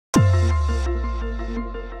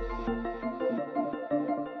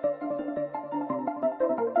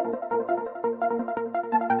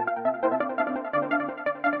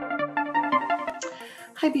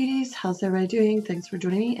Hi beauties, how's everybody doing? Thanks for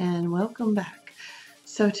joining me and welcome back.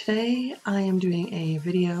 So today I am doing a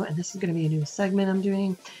video and this is going to be a new segment I'm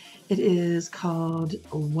doing. It is called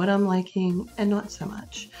What I'm Liking and Not So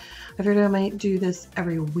Much. I figured I might do this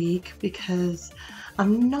every week because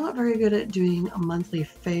I'm not very good at doing monthly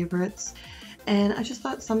favorites, and I just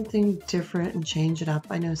thought something different and change it up.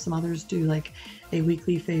 I know some others do like a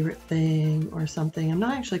weekly favorite thing or something. I'm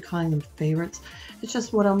not actually calling them favorites. It's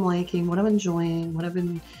just what I'm liking, what I'm enjoying, what I've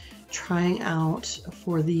been trying out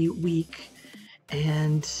for the week,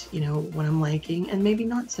 and what I'm liking and maybe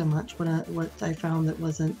not so much what I found that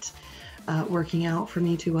wasn't working out for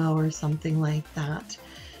me too well or something like that.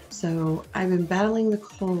 So I've been battling the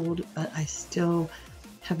cold, but I still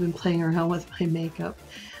have been playing around with my makeup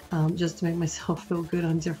just to make myself feel good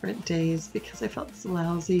on different days because I felt so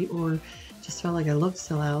lousy or just felt like I looked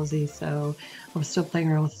so lousy. So I was still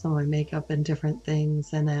playing around with some of my makeup and different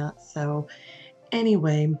things and that. So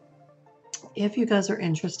anyway, if you guys are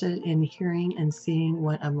interested in hearing and seeing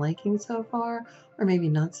what I'm liking so far, or maybe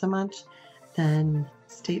not so much, then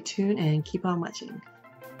stay tuned and keep on watching.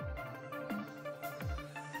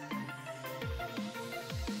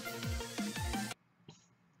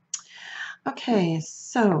 Okay,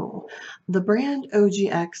 so the brand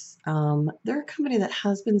OGX, they're a company that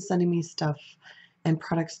has been sending me stuff and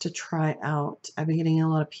products to try out. I've been getting a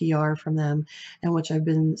lot of PR from them, and which I've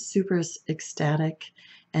been super ecstatic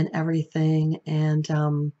and everything. And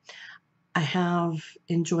I have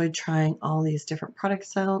enjoyed trying all these different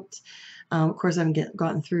products out. Of course, I haven't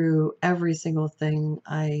gotten through every single thing.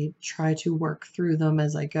 I try to work through them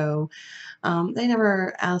as I go. They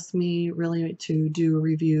never asked me really to do a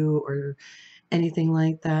review or anything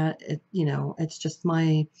like that. It's just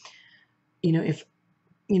my, if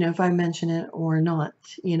if I mention it or not,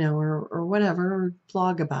 or whatever, or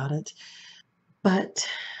blog about it. But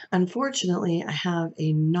unfortunately, I have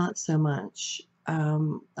a not so much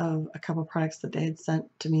of a couple products that they had sent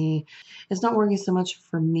to me. It's not working so much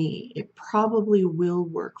for me. It probably will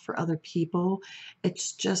work for other people.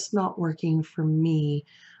 It's just not working for me.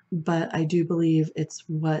 But I do believe it's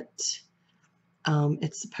what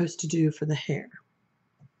it's supposed to do for the hair.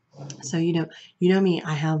 So you know me,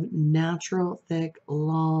 I have natural, thick,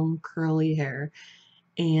 long, curly hair,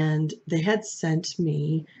 and they had sent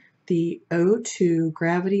me the O2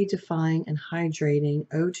 Gravity Defying and Hydrating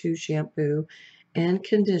O2 shampoo and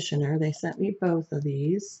conditioner. They sent me both of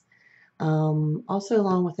these. Also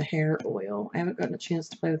along with the hair oil. I haven't gotten a chance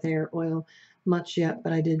to play with the hair oil much yet,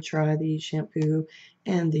 but I did try the shampoo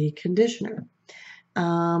and the conditioner.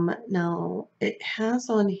 Now it has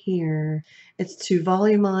on here, it's to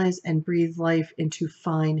volumize and breathe life into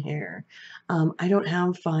fine hair. I don't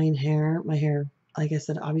have fine hair. My hair, like I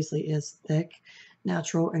said, obviously is thick,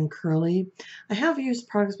 natural, and curly. I have used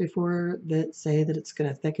products before that say that it's going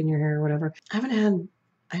to thicken your hair or whatever. I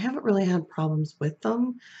haven't really had problems with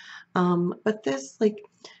them. But this, like,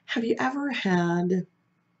 have you ever had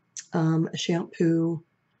a shampoo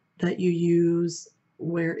that you use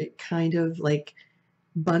where it kind of like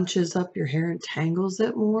bunches up your hair and tangles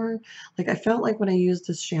it more? Like I felt like when I used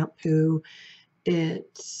this shampoo,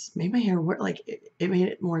 it made my hair work, like it made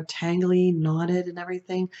it more tangly, knotted and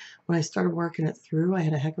everything. When I started working it through, I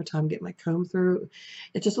had a heck of a time getting my comb through.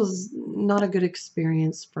 It just was not a good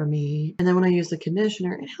experience for me. And then when I used the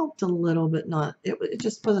conditioner, it helped a little, but not, it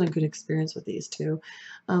just wasn't a good experience with these two.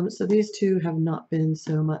 So these two have not been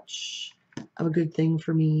so much of a good thing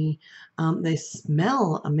for me. They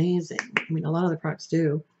smell amazing. I mean, a lot of the products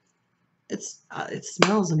do. It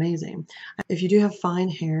smells amazing. If you do have fine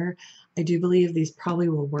hair, I do believe these probably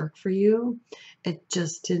will work for you. It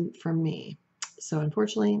just didn't for me. So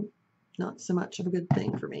unfortunately, not so much of a good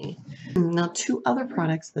thing for me. Now, two other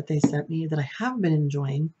products that they sent me that I have been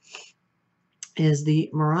enjoying is the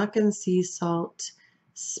Moroccan sea salt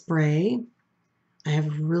spray.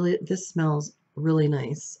 This smells really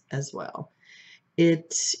nice as well.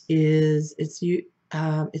 It's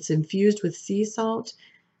infused with sea salt,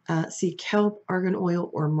 sea kelp, argan oil,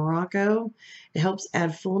 or Morocco. It helps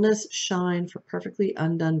add fullness, shine for perfectly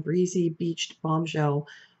undone, breezy, beached bombshell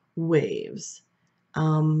waves.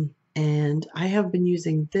 And I have been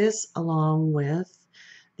using this along with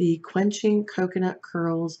the Quenching Coconut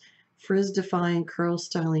Curls Frizz Defying Curl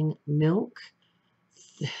Styling Milk.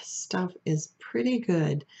 This stuff is pretty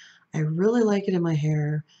good. I really like it in my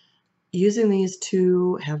hair. Using these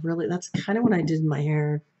two that's kind of what I did in my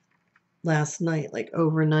hair last night, like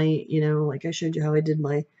overnight, like I showed you how I did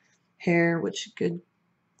my hair, which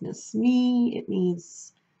goodness me, it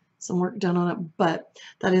needs some work done on it, but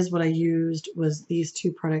that is what I used, was these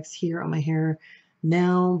two products here on my hair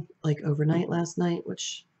now, like overnight last night,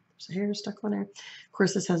 which There's hair stuck on there. Of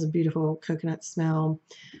course, this has a beautiful coconut smell.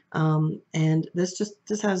 And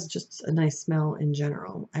this has just a nice smell in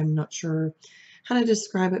general. I'm not sure how to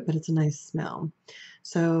describe it, but it's a nice smell.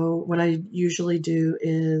 So what I usually do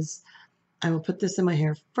is I will put this in my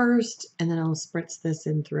hair first, and then I'll spritz this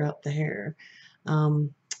in throughout the hair.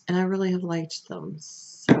 And I really have liked them.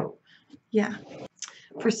 So yeah.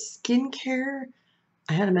 For skincare,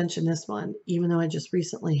 I had to mention this one, even though I just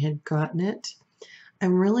recently had gotten it.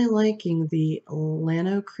 I'm really liking the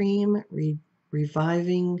Lano Cream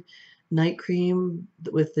Reviving Night Cream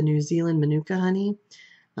with the New Zealand Manuka honey.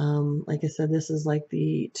 Like I said, this is like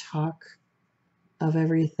the talk of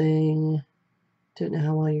everything. Don't know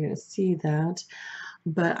how well you're going to see that,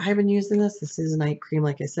 but I've been using this. This is a night cream,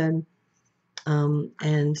 like I said,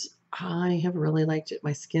 and I have really liked it.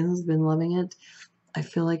 My skin's been loving it. I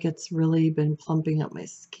feel like it's really been plumping up my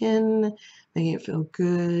skin, making it feel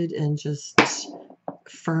good and just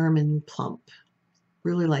firm and plump.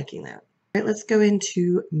 Really liking that. All right, let's go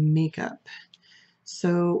into makeup.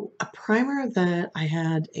 So a primer that I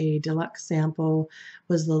had a deluxe sample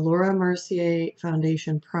was the Laura Mercier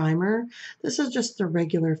Foundation Primer. This is just the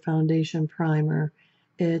regular foundation primer.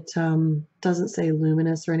 It doesn't say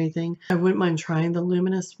luminous or anything. I wouldn't mind trying the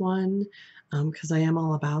luminous one because I am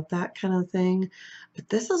all about that kind of thing. But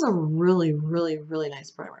this is a really, really, really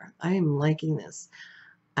nice primer. I am liking this.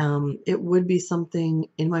 It would be something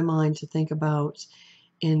in my mind to think about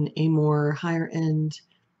in a more higher end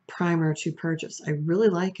primer to purchase. I really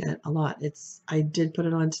like it a lot. I did put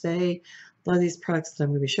it on today. A lot of these products that I'm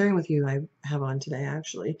going to be sharing with you I have on today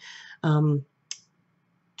actually.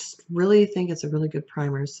 Just really think it's a really good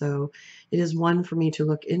primer, so it is one for me to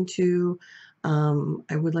look into.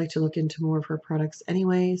 I would like to look into more of her products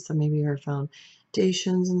anyway, so maybe her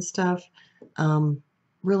foundations and stuff.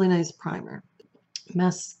 Really nice primer.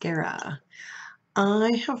 Mascara.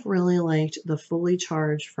 I have really liked the Fully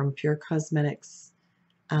Charged from Pure Cosmetics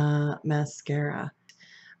mascara.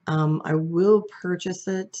 I will purchase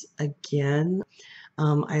it again.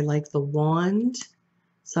 I like the wand.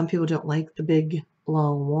 Some people don't like the big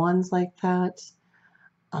long wands like that.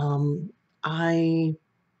 I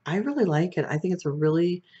really like it. I think it's a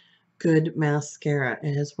really good mascara.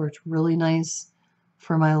 It has worked really nice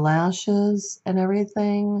for my lashes and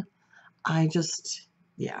everything.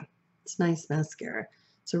 Yeah, it's nice mascara.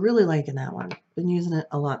 So really liking that one. Been using it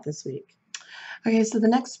a lot this week. Okay, so the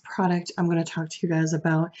next product I'm going to talk to you guys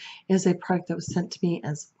about is a product that was sent to me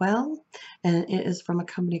as well, and it is from a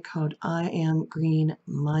company called I Am Green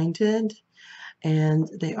Minded, and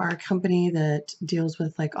they are a company that deals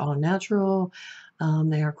with like all natural.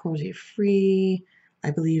 They are cruelty free, I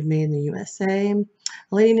believe made in the USA. A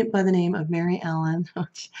lady by the name of Mary Ellen.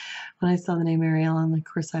 When I saw the name Mary Ellen, of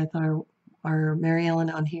course I thought our Mary Ellen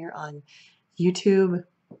on here on YouTube.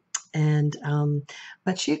 And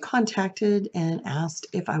but she had contacted and asked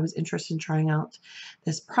if I was interested in trying out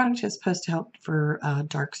this product. It's supposed to help for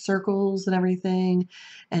dark circles and everything,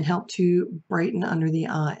 and help to brighten under the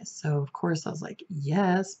eyes. So of course I was like,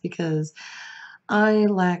 yes, because I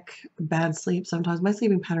lack bad sleep sometimes. My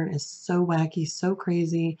sleeping pattern is so wacky, so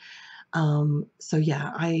crazy. So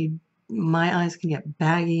yeah, my eyes can get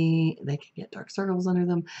baggy, they can get dark circles under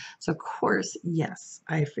them. So of course, yes,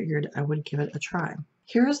 I figured I would give it a try.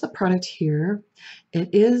 Here's the product here. It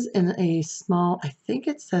is in a small, I think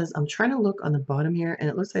it says, I'm trying to look on the bottom here, and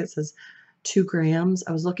it looks like it says 2 grams.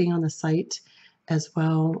 I was looking on the site as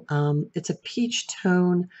well. It's a peach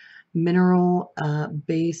tone mineral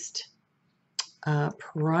based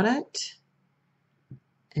product,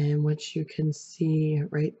 and which you can see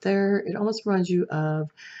right there. It almost reminds you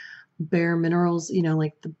of Bare Minerals,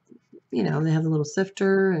 like they have the little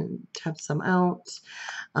sifter and tap some out.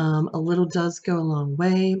 A little does go a long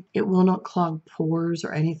way. It will not clog pores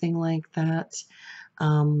or anything like that.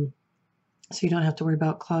 So you don't have to worry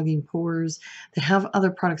about clogging pores. They have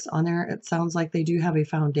other products on there. It sounds like they do have a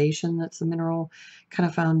foundation that's a mineral kind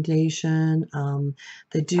of foundation.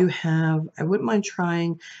 They do have, I wouldn't mind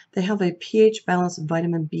trying, they have a pH balanced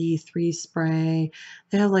vitamin B3 spray.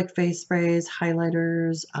 They have like face sprays,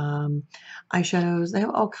 highlighters, eyeshadows. They have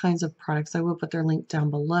all kinds of products. I will put their link down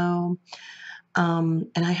below.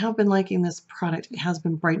 And I have been liking this product. It has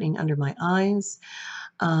been brightening under my eyes.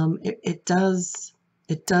 It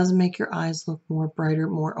does make your eyes look more brighter,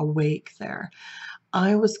 more awake there.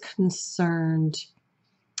 I was concerned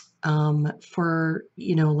for,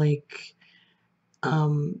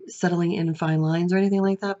 settling in fine lines or anything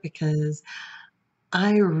like that, because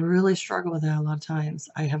I really struggle with that a lot of times.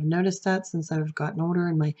 I have noticed that since I've gotten older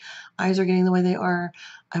and my eyes are getting the way they are.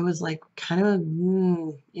 I was like kind of,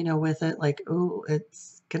 with it, like, oh,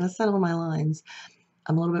 it's going to settle my lines.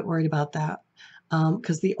 I'm a little bit worried about that.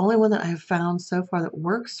 Because the only one that I have found so far that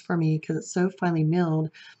works for me, because it's so finely milled,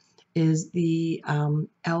 is the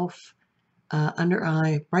e.l.f. Under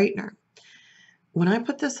Eye Brightener. When I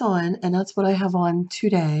put this on, and that's what I have on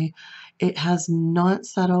today, it has not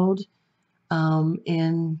settled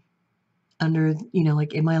in under,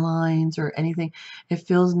 like in my lines or anything. It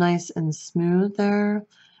feels nice and smooth there.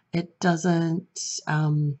 It doesn't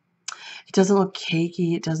look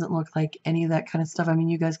cakey. It doesn't look like any of that kind of stuff. I mean,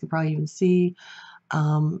 you guys could probably even see,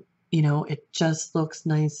 it just looks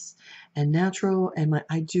nice and natural. And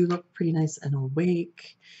I do look pretty nice and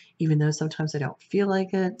awake, even though sometimes I don't feel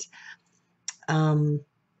like it. And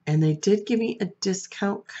they did give me a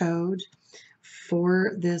discount code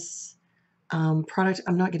for this product.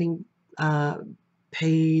 I'm not getting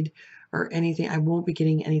paid or anything. I won't be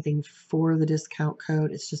getting anything for the discount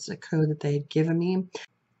code. It's just a code that they had given me.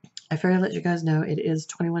 I figured I'd let you guys know it is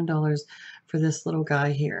 $21 for this little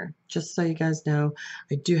guy here. Just so you guys know,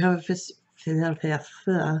 I do have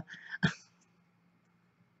a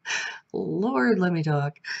Lord, let me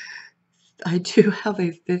talk. I do have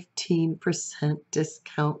a 15%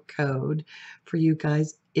 discount code for you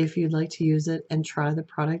guys if you'd like to use it and try the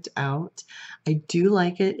product out. I do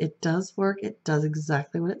like it. It does work. It does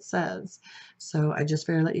exactly what it says. So I just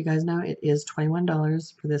figured I'd let you guys know it is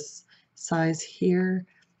 $21 for this size here.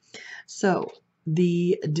 So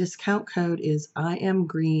the discount code is I am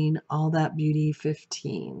green, all that beauty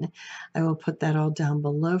 15. I will put that all down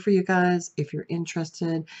below for you guys. If you're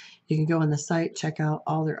interested, you can go on the site, check out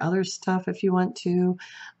all their other stuff if you want to.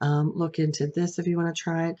 Look into this if you want to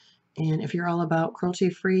try it. And if you're all about cruelty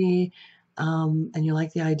free and you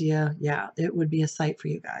like the idea, yeah, it would be a site for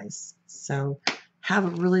you guys. So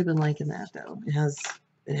haven't really been liking that though.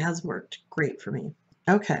 It has worked great for me.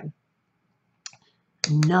 Okay.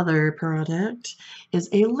 Another product is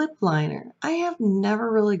a lip liner. I have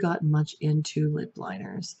never really gotten much into lip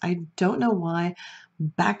liners. I don't know why.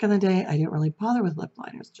 Back in the day, I didn't really bother with lip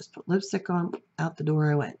liners. Just put lipstick on, out the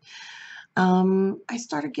door I went. I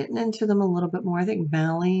started getting into them a little bit more. I think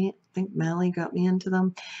Mally got me into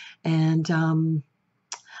them. And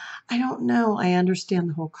I don't know. I understand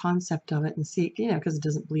the whole concept of it and see, because it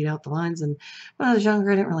doesn't bleed out the lines. And when I was younger,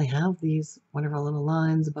 I didn't really have these wonderful little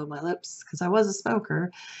lines above my lips because I was a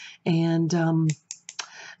smoker. And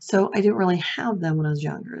so I didn't really have them when I was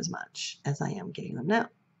younger as much as I am getting them now.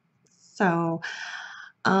 So,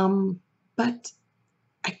 but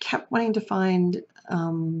I kept wanting to find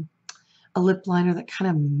a lip liner that kind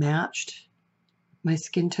of matched my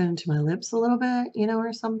skin tone to my lips a little bit,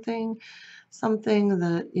 or something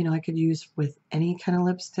that, I could use with any kind of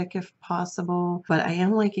lipstick if possible. But I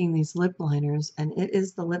am liking these lip liners, and it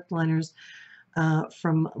is the lip liners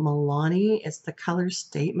from Milani. It's the Color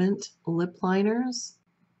Statement lip liners.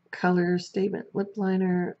 Color Statement lip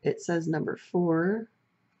liner. It says number 4.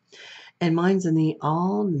 And mine's in the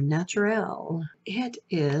All Natural. It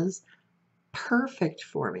is perfect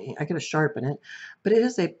for me. I gotta sharpen it, but it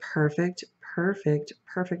is a perfect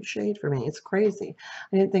shade for me. It's crazy.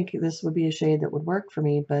 I didn't think this would be a shade that would work for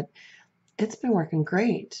me, but it's been working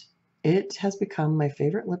great. It has become my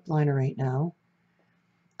favorite lip liner right now.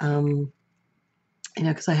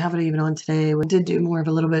 Because I have it even on today. We did do more of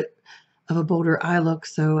a little bit of a bolder eye look,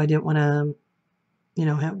 so I didn't want to,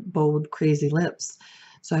 have bold, crazy lips.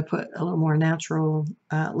 So I put a little more natural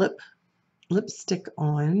lipstick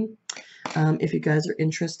on. If you guys are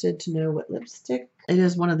interested to know what lipstick, it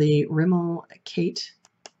is one of the Rimmel Kate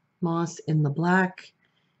Moss in the black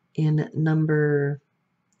in number,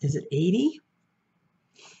 is it 80?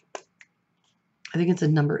 I think it's a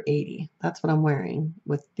number 80. That's what I'm wearing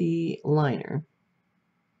with the liner.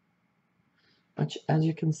 Which, as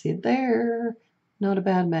you can see there, not a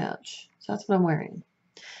bad match. So that's what I'm wearing.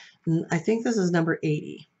 And I think this is number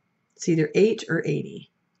 80. It's either 8 or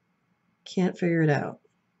 80. Can't figure it out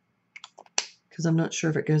because I'm not sure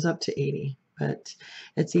if it goes up to 80, but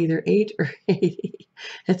it's either 8 or 80.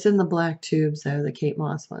 It's in the black tubes though, the Kate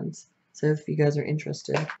Moss ones. So if you guys are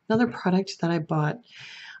interested. Another product that I bought,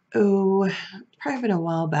 probably been a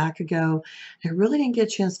while back ago. I really didn't get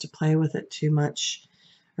a chance to play with it too much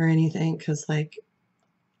or anything because like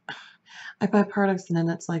I buy products and then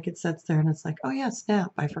it's like it sits there and it's like, oh yeah,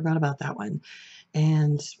 snap, I forgot about that one.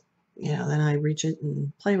 And then I reach it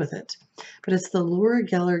and play with it. But it's the Laura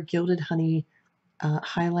Geller Gilded Honey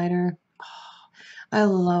highlighter. Oh, I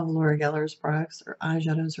love Laura Geller's products, her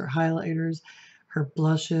eyeshadows, her highlighters, her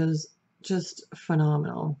blushes, just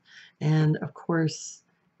phenomenal. And of course,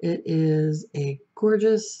 it is a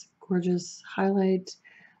gorgeous, gorgeous highlight.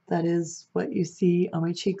 That is what you see on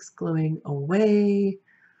my cheeks glowing away.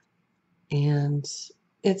 And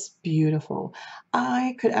It's beautiful.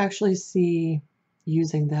 I could actually see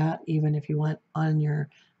using that even if you went on your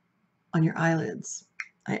eyelids.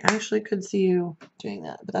 I actually could see you doing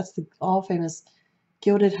that. But that's the all famous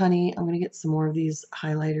Gilded Honey. I'm going to get some more of these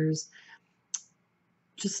highlighters.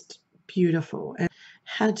 Just beautiful. And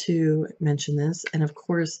had to mention this. And of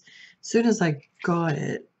course, as soon as I got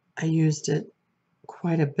it, I used it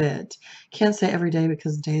quite a bit. Can't say every day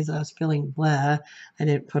because the days that I was feeling blah, I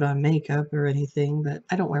didn't put on makeup or anything, but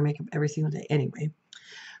I don't wear makeup every single day anyway.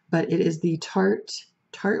 But it is the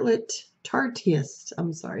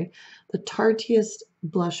the Tartiest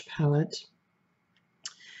blush palette.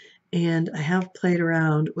 And I have played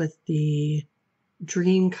around with the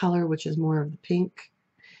Dream color, which is more of the pink.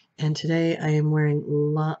 And today I am wearing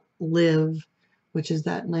Live, which is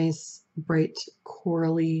that nice bright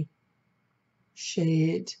corally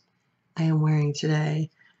shade I am wearing today.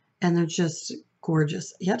 And they're just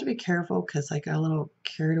gorgeous. You have to be careful because I got a little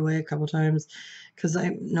carried away a couple times because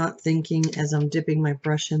I'm not thinking as I'm dipping my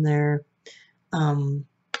brush in there.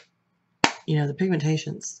 You know, the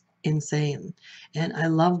pigmentation's insane. And I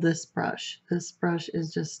love this brush. This brush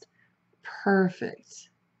is just perfect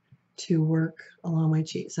to work along my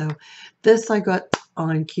cheek. So this I got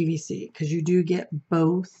on QVC because you do get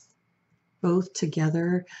both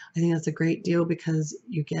together. I think that's a great deal because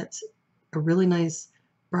you get a really nice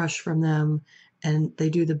brush from them, and they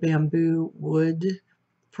do the bamboo wood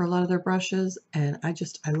for a lot of their brushes, and I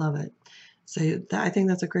love it. So I think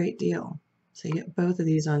that's a great deal. So you get both of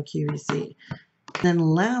these on QVC. And then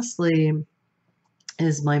lastly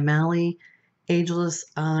is my Mally Ageless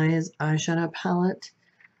Eyes eyeshadow palette.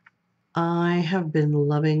 I have been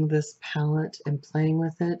loving this palette and playing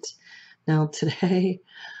with it. Now today,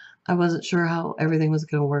 I wasn't sure how everything was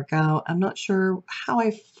going to work out. I'm not sure how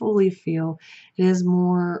I fully feel. It is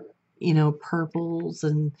more, you know, purples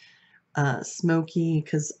and smoky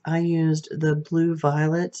because I used the blue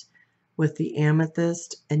violet with the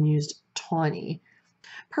amethyst and used tawny.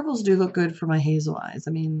 Purples do look good for my hazel eyes.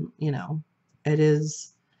 I mean, you know, it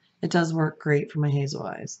does work great for my hazel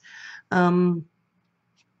eyes.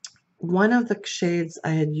 One of the shades I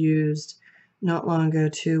had used not long ago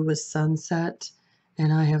too was Sunset,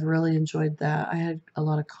 and I have really enjoyed that. I had a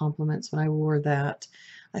lot of compliments when I wore that.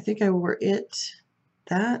 I think I wore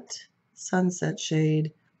that Sunset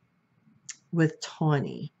shade with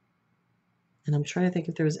tawny. And I'm trying to think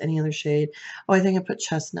if there was any other shade. Oh, I think I put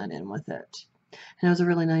Chestnut in with it. And it was a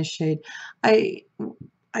really nice shade. I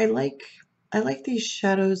like these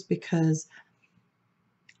shadows because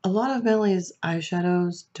a lot of Mally's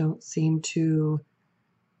eyeshadows don't seem to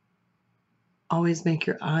always make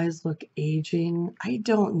your eyes look aging. I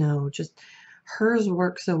don't know, just hers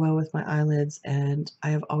work so well with my eyelids, and I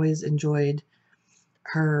have always enjoyed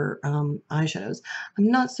her eyeshadows. I'm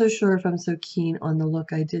not so sure if I'm so keen on the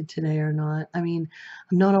look I did today or not. I mean,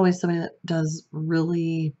 I'm not always somebody that does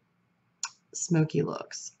really smoky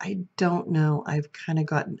looks. I don't know. I've kind of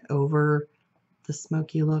gotten over the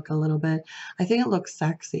smoky look a little bit. I think it looks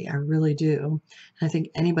sexy. I really do. And I think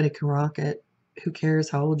anybody can rock it. Who cares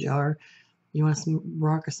how old you are? You want to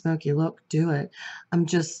rock a smoky look, do it. I'm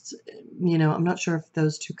just, you know, I'm not sure if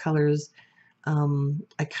those two colors,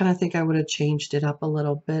 I kind of think I would have changed it up a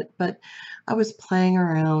little bit, but I was playing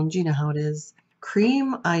around. You know how it is.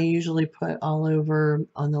 Cream, I usually put all over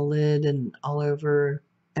on the lid and all over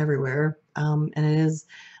everywhere. And it is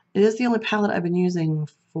the only palette I've been using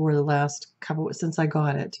for the last couple, since I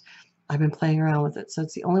got it. I've been playing around with it, so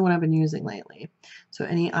it's the only one I've been using lately. So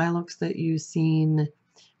any eye looks that you've seen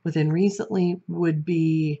within recently would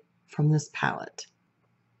be from this palette.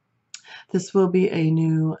 This will be a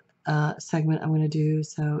new segment I'm going to do,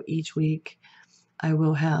 so each week I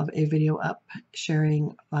will have a video up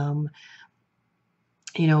sharing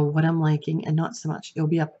you know, what I'm liking and not so much. It'll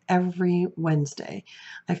be up every Wednesday.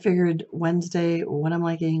 I figured Wednesday, what I'm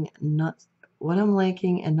liking, and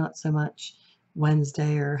not so much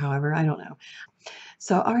Wednesday, or however, I don't know.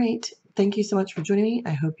 So, all right. Thank you so much for joining me.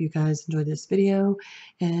 I hope you guys enjoyed this video.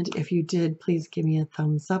 And if you did, please give me a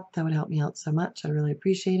thumbs up. That would help me out so much. I really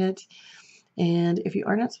appreciate it. And if you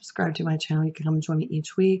are not subscribed to my channel, you can come join me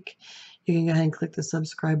each week. You can go ahead and click the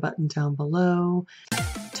subscribe button down below.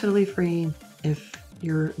 Totally free. If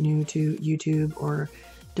you're new to YouTube or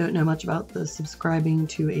don't know much about the subscribing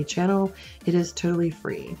to a channel, it is totally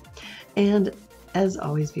free. And as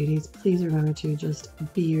always, beauties, please remember to just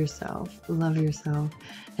be yourself, love yourself,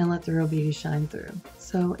 and let the real beauty shine through.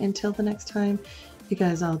 So until the next time, you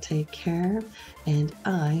guys all take care, and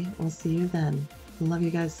I will see you then. Love you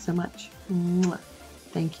guys so much. Mwah.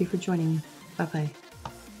 Thank you for joining me. Bye-bye.